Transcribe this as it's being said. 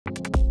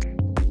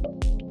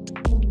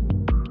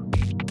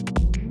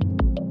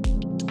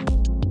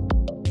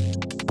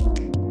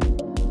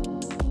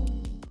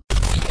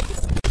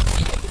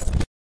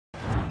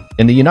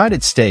In the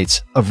United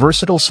States, a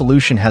versatile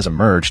solution has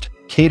emerged,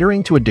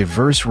 catering to a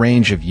diverse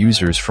range of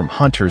users from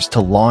hunters to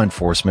law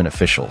enforcement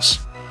officials.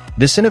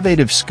 This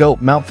innovative scope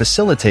mount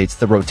facilitates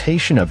the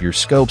rotation of your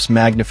scope's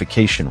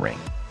magnification ring,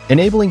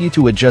 enabling you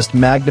to adjust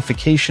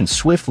magnification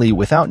swiftly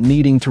without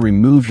needing to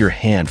remove your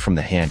hand from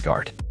the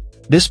handguard.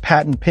 This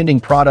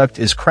patent-pending product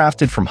is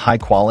crafted from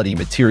high-quality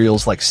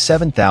materials like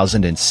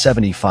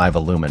 7075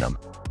 aluminum,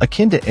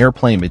 akin to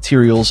airplane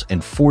materials,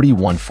 and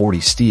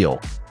 4140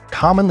 steel,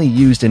 commonly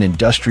used in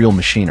industrial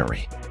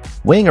machinery.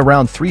 Weighing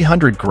around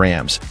 300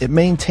 grams, it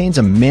maintains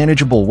a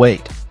manageable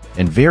weight,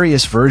 and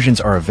various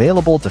versions are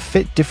available to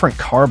fit different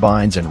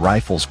carbines and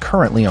rifles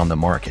currently on the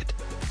market.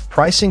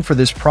 Pricing for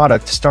this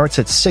product starts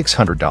at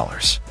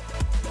 $600.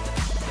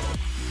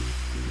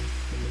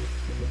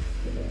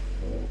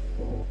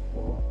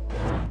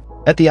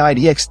 At the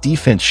IDX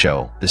Defense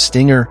Show, the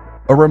Stinger,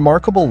 a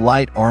remarkable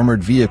light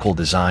armored vehicle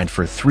designed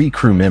for 3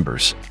 crew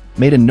members,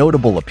 made a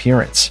notable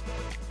appearance,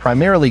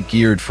 primarily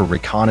geared for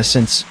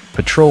reconnaissance,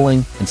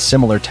 patrolling, and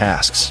similar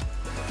tasks.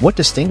 What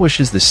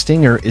distinguishes the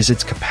Stinger is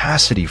its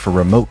capacity for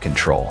remote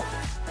control.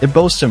 It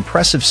boasts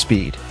impressive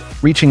speed,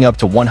 reaching up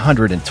to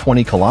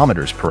 120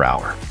 kilometers per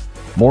hour.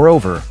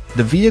 Moreover,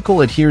 the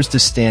vehicle adheres to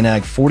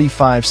STANAG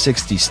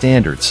 4560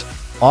 standards,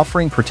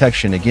 offering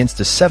protection against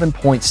a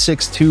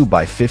 7.62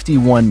 by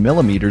 51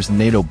 mm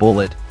NATO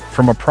bullet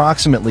from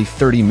approximately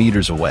 30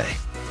 meters away.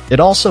 It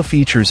also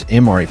features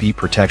MRAP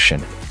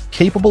protection,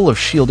 capable of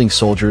shielding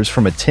soldiers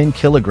from a 10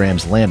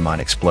 kilograms landmine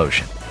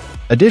explosion.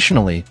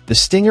 Additionally, the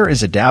Stinger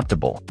is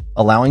adaptable,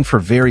 allowing for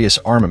various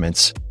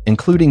armaments,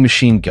 including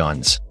machine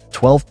guns,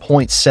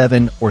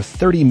 12.7 or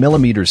 30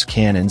 mm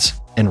cannons,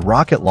 and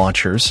rocket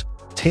launchers,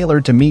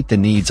 tailored to meet the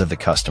needs of the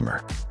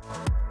customer.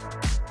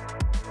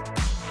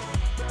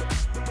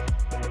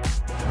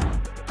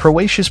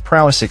 Croatia's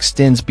prowess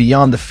extends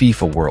beyond the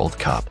FIFA World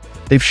Cup.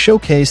 They've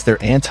showcased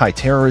their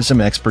anti-terrorism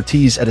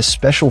expertise at a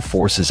Special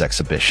Forces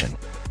exhibition.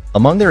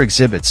 Among their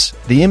exhibits,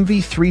 the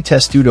MV3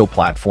 Test Dudo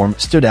platform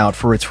stood out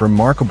for its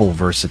remarkable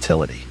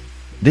versatility.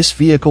 This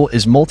vehicle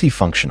is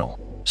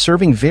multifunctional,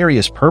 serving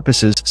various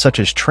purposes such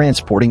as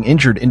transporting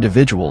injured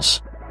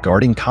individuals,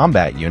 guarding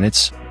combat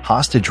units,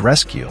 hostage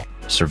rescue,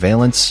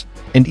 surveillance,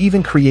 and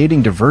even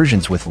creating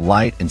diversions with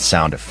light and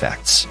sound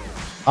effects.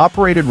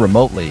 Operated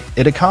remotely,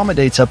 it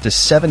accommodates up to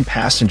 7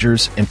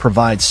 passengers and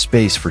provides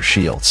space for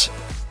shields.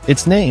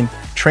 Its name,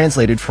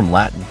 translated from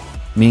Latin,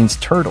 means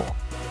turtle.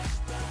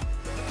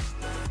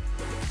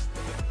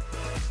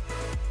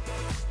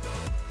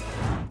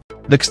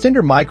 The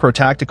Xtender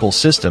micro-tactical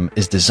system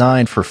is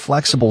designed for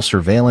flexible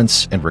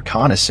surveillance and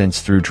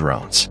reconnaissance through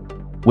drones.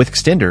 With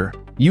Xtender,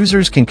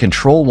 users can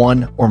control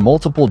one or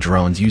multiple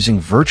drones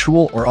using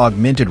virtual or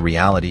augmented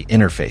reality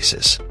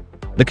interfaces.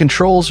 The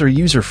controls are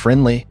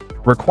user-friendly,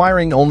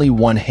 requiring only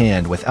one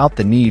hand without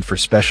the need for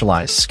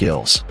specialized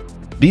skills.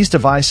 These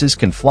devices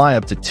can fly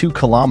up to 2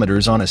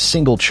 kilometers on a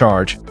single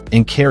charge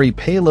and carry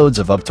payloads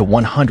of up to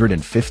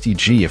 150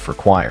 G if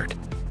required.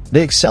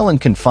 They excel in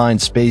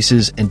confined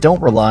spaces and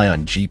don't rely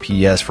on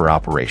GPS for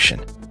operation.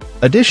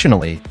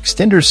 Additionally,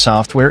 Xtender's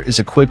software is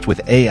equipped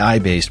with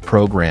AI-based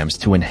programs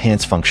to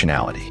enhance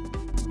functionality.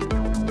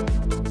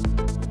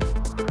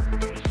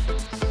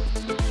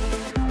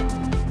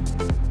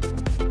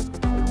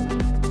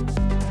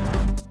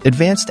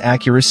 Advanced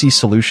Accuracy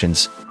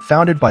Solutions,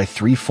 founded by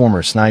 3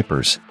 former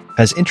snipers,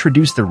 has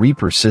introduced the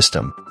Reaper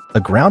system, a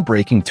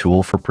groundbreaking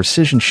tool for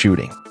precision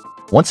shooting.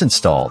 Once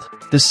installed,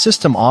 this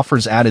system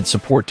offers added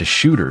support to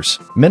shooters,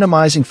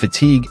 minimizing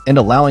fatigue and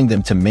allowing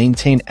them to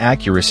maintain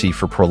accuracy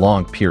for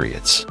prolonged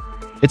periods.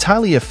 It's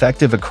highly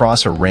effective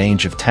across a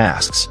range of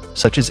tasks,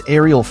 such as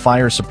aerial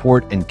fire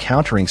support and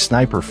countering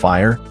sniper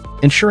fire,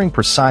 ensuring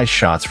precise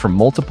shots from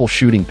multiple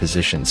shooting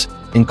positions,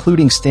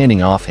 including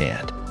standing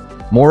offhand.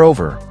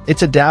 Moreover,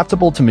 it's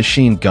adaptable to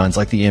machine guns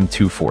like the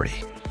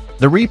M240.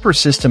 The Reaper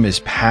system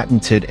is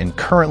patented and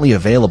currently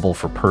available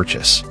for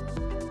purchase.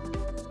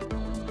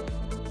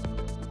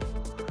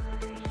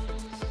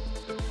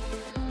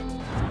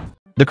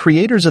 The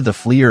creators of the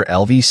FLIR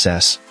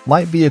LVSS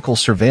light vehicle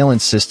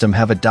surveillance system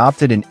have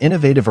adopted an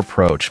innovative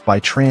approach by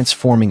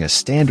transforming a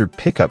standard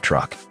pickup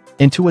truck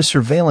into a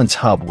surveillance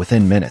hub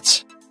within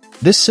minutes.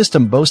 This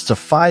system boasts a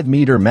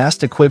 5-meter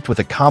mast equipped with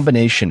a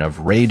combination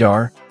of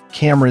radar,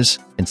 cameras,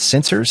 and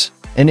sensors,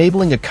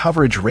 enabling a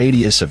coverage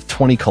radius of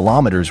 20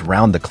 kilometers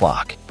round the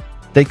clock.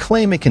 They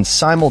claim it can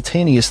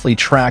simultaneously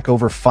track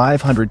over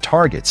 500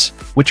 targets,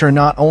 which are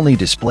not only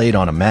displayed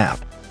on a map,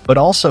 but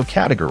also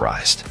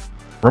categorized.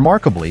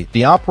 Remarkably,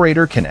 the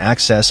operator can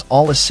access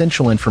all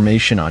essential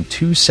information on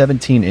 2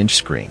 17-inch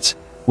screens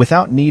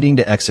without needing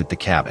to exit the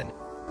cabin.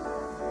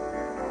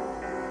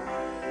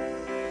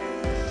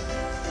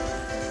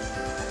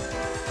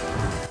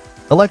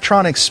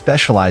 Electronics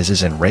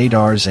specializes in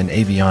radars and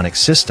avionics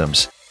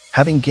systems,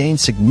 having gained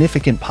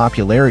significant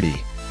popularity,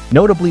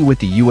 notably with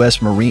the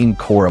U.S. Marine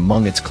Corps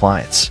among its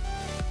clients.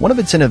 One of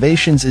its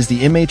innovations is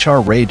the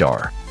MHR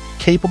radar,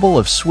 capable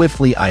of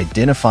swiftly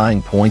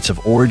identifying points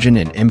of origin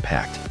and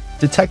impact,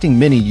 detecting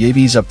many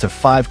UAVs up to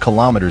 5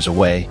 kilometers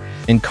away,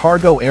 in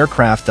cargo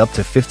aircraft up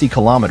to 50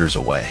 kilometers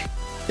away.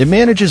 It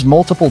manages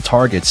multiple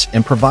targets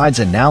and provides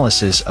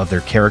analysis of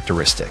their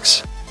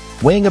characteristics.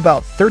 Weighing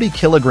about 30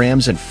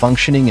 kilograms and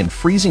functioning in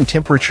freezing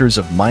temperatures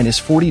of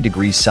 -40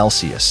 degrees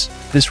Celsius,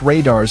 this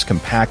radar's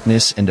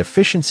compactness and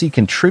efficiency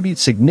contribute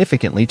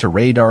significantly to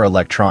radar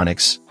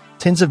electronics,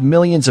 tens of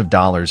millions of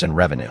dollars in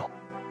revenue.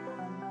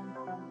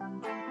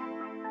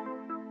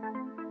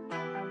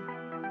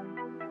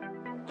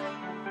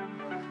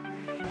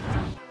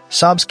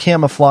 Saab's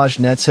camouflage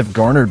nets have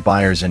garnered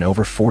buyers in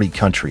over 40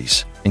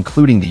 countries,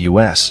 including the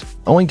US,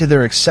 owing to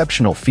their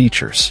exceptional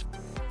features.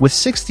 With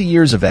 60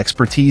 years of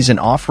expertise in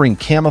offering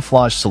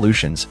camouflage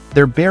solutions,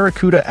 their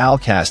BARRACUDA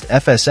ULCAS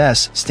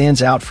FSS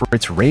stands out for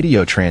its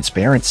radio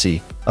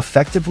transparency,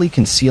 effectively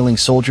concealing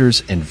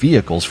soldiers and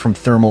vehicles from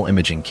thermal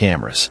imaging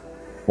cameras,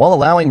 while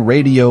allowing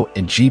radio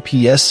and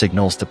GPS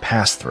signals to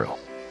pass through.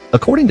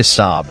 According to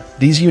Saab,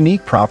 these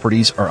unique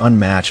properties are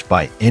unmatched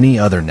by any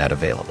other net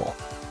available.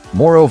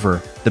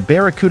 Moreover, the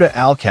BARRACUDA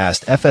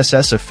ULCAS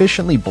FSS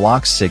efficiently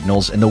blocks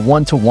signals in the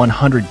 1 to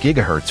 100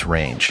 GHz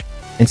range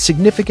and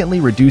significantly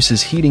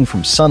reduces heating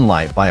from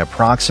sunlight by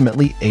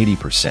approximately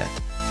 80%.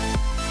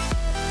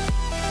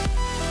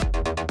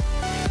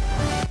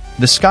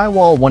 The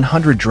Skywall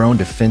 100 drone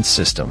defense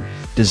system,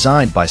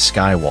 designed by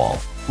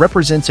Skywall,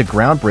 represents a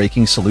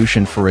groundbreaking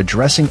solution for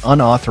addressing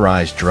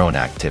unauthorized drone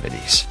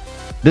activities.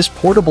 This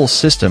portable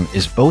system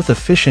is both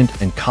efficient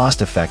and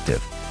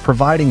cost-effective,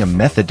 providing a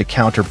method to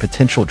counter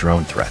potential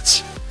drone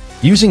threats.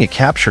 Using a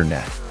capture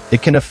net,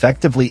 it can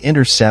effectively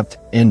intercept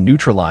and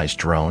neutralize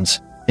drones,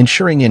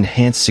 ensuring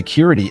enhanced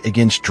security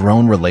against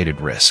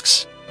drone-related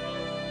risks.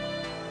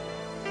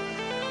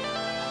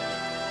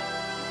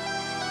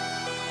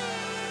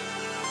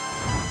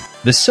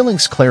 The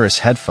Silynx CLARUS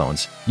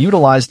headphones,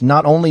 utilized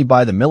not only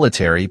by the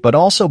military but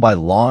also by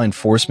law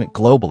enforcement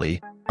globally,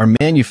 are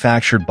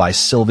manufactured by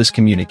Silvus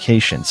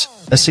Communications,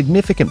 a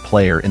significant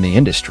player in the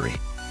industry.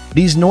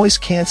 These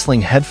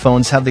noise-canceling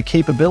headphones have the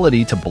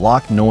capability to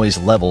block noise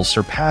levels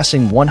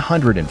surpassing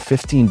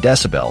 115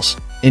 decibels,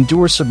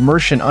 endure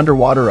submersion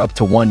underwater up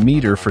to 1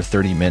 meter for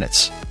 30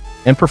 minutes,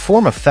 and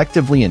perform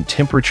effectively in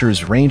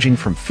temperatures ranging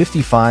from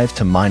 55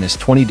 to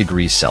 -20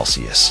 degrees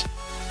Celsius.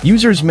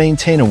 Users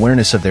maintain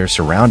awareness of their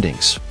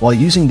surroundings while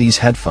using these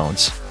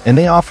headphones, and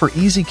they offer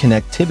easy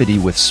connectivity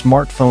with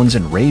smartphones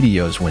and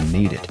radios when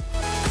needed.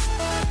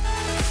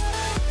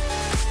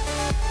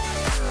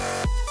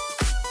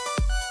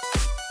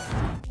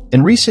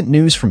 In recent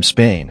news from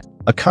Spain,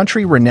 a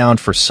country renowned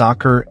for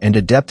soccer and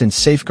adept in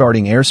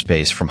safeguarding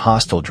airspace from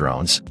hostile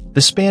drones,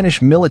 the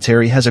Spanish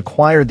military has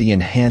acquired the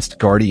enhanced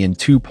Guardian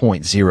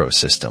 2.0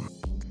 system.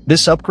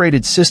 This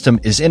upgraded system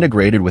is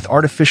integrated with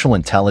artificial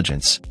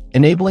intelligence,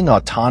 enabling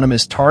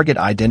autonomous target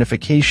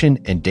identification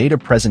and data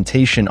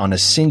presentation on a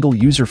single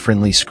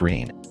user-friendly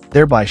screen,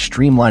 thereby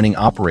streamlining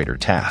operator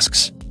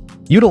tasks.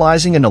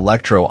 Utilizing an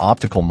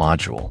electro-optical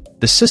module,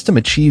 the system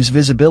achieves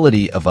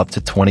visibility of up to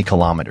 20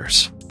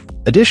 kilometers.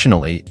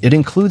 Additionally, it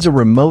includes a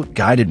remote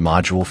guided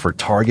module for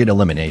target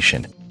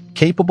elimination,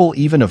 capable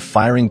even of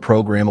firing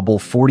programmable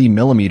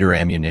 40mm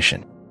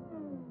ammunition.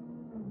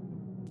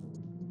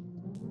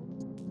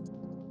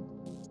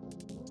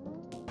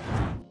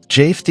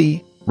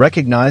 JFT,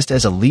 recognized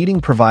as a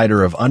leading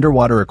provider of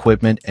underwater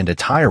equipment and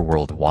attire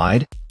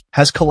worldwide,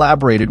 has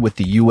collaborated with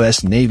the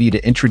U.S. Navy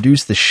to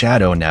introduce the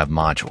ShadowNav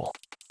module.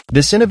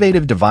 This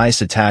innovative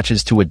device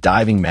attaches to a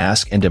diving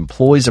mask and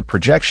employs a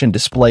projection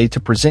display to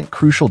present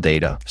crucial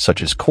data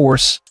such as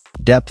course,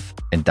 depth,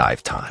 and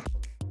dive time.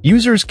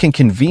 Users can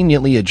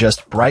conveniently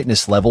adjust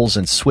brightness levels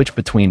and switch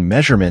between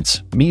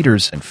measurements,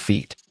 meters, and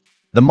feet.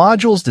 The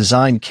module's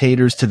design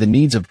caters to the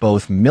needs of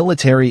both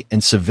military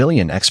and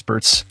civilian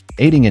experts,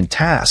 aiding in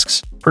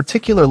tasks,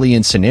 particularly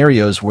in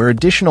scenarios where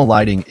additional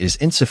lighting is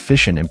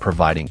insufficient in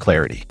providing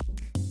clarity.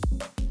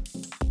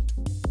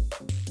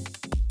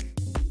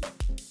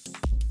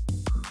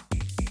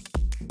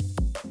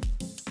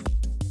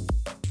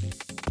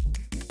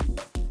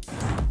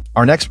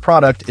 Our next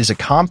product is a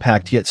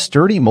compact yet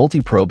sturdy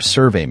multi-probe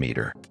survey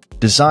meter,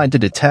 designed to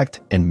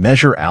detect and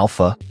measure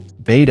alpha,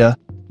 beta,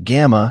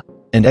 gamma,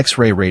 and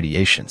X-ray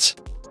radiations.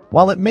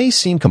 While it may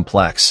seem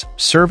complex,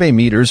 survey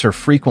meters are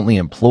frequently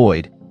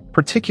employed,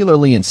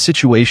 particularly in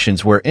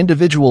situations where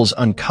individuals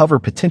uncover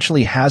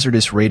potentially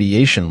hazardous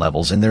radiation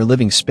levels in their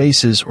living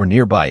spaces or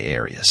nearby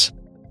areas.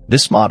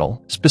 This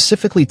model,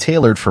 specifically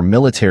tailored for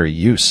military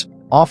use,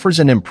 offers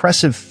an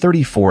impressive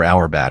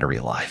 34-hour battery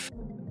life.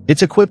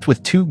 It's equipped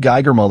with 2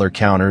 Geiger-Müller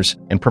counters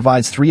and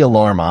provides 3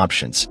 alarm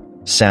options: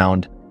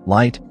 sound,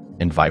 light,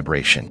 and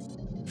vibration.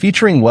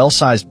 Featuring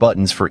well-sized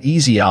buttons for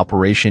easy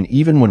operation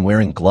even when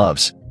wearing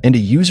gloves, and a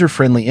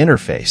user-friendly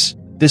interface,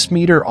 this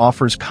meter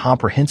offers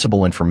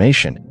comprehensible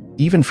information,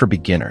 even for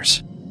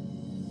beginners.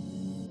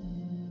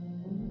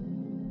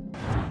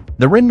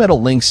 The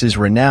Renmetal Lynx is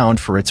renowned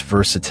for its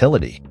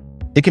versatility.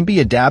 It can be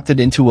adapted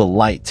into a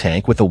light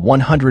tank with a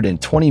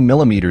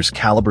 120mm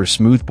caliber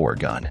smoothbore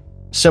gun,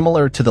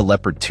 similar to the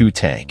Leopard 2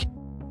 tank.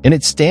 In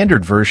its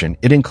standard version,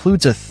 it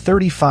includes a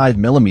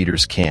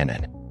 35mm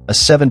cannon, a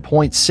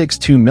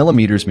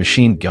 7.62mm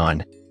machine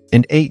gun,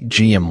 and 8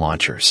 GM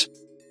launchers.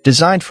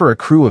 Designed for a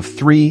crew of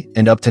 3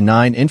 and up to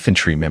 9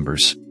 infantry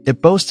members,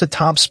 it boasts a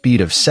top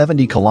speed of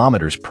 70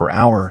 km per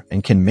hour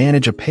and can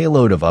manage a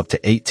payload of up to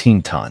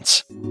 18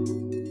 tons.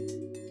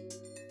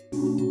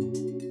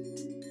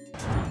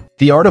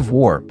 The Art of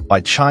War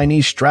by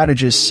Chinese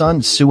strategist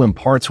Sun Tzu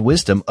imparts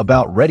wisdom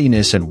about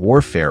readiness and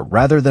warfare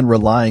rather than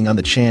relying on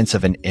the chance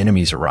of an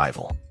enemy's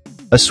arrival.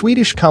 A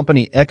Swedish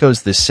company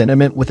echoes this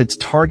sentiment with its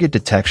target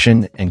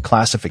detection and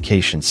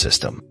classification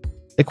system.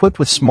 Equipped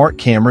with smart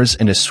cameras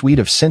and a suite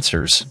of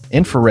sensors,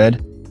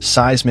 infrared,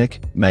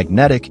 seismic,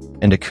 magnetic,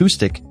 and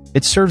acoustic,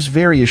 it serves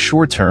various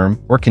short-term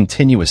or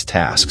continuous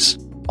tasks,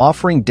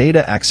 offering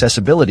data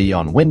accessibility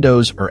on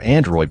Windows or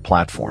Android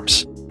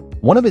platforms.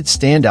 One of its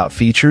standout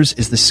features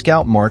is the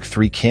Scout Mark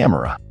III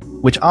camera,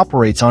 which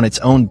operates on its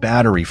own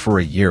battery for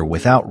a year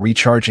without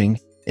recharging,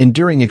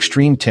 enduring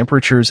extreme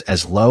temperatures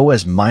as low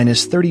as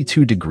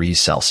 -32 degrees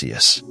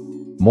Celsius.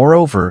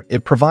 Moreover,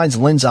 it provides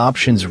lens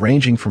options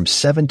ranging from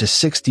 7 to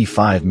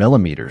 65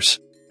 mm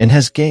and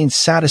has gained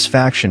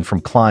satisfaction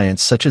from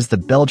clients such as the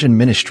Belgian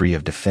Ministry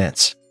of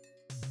Defense.